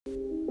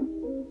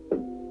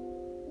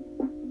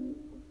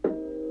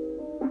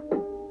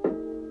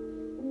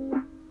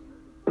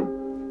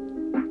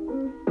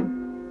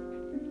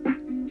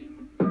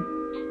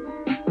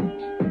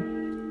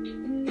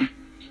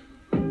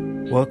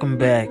Welcome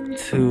back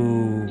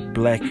to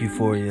Black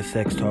Euphoria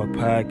Sex Talk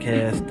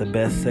Podcast, the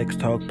best sex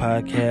talk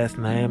podcast,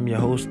 and I am your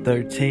host,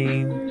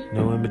 13,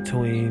 no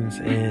in-betweens,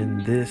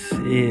 and this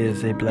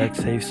is a black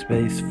safe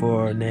space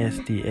for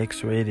nasty,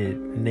 X-rated,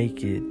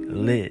 naked,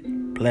 lit,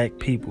 black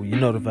people, you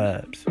know the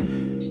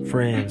vibes,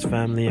 friends,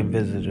 family, and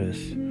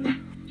visitors.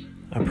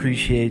 I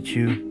appreciate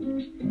you.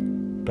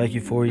 Black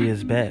Euphoria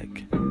is back.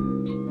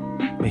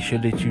 Make sure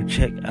that you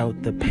check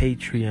out the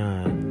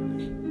Patreon.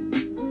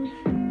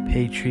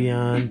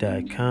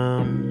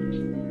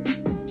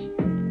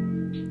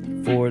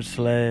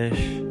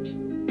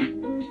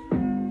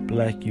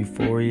 Patreon.com/Black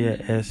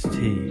Euphoria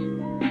ST.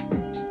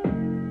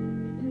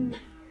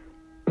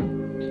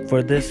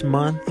 For this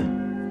month,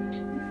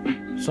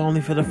 it's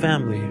only for the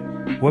family.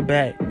 We're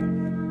back.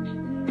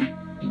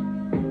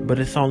 But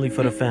it's only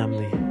for the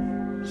family.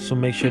 So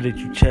make sure that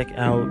you check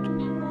out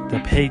the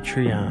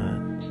Patreon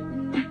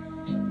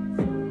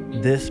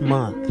this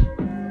month.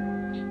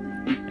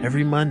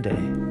 Every Monday.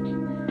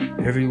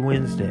 Every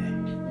Wednesday.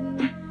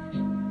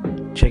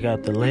 Check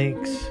out the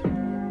links.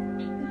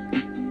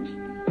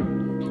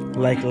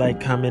 Like,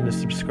 comment, and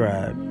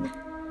subscribe.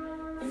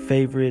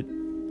 Favorite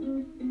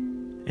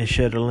and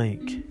share the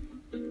link.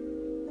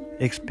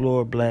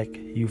 Explore Black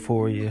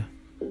Euphoria.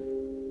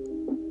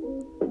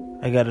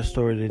 I got a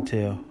story to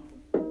tell.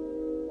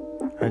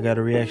 I got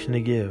a reaction to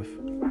give.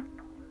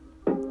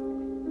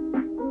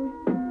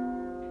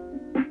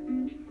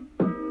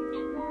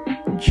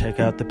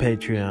 Check out the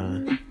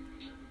Patreon.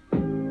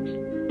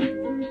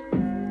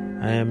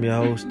 I am your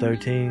host,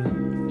 13.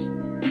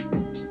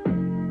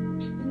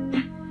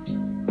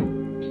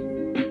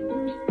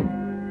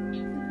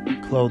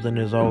 Clothing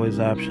is always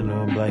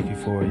optional in Black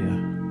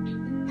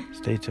Euphoria.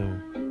 Stay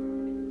tuned.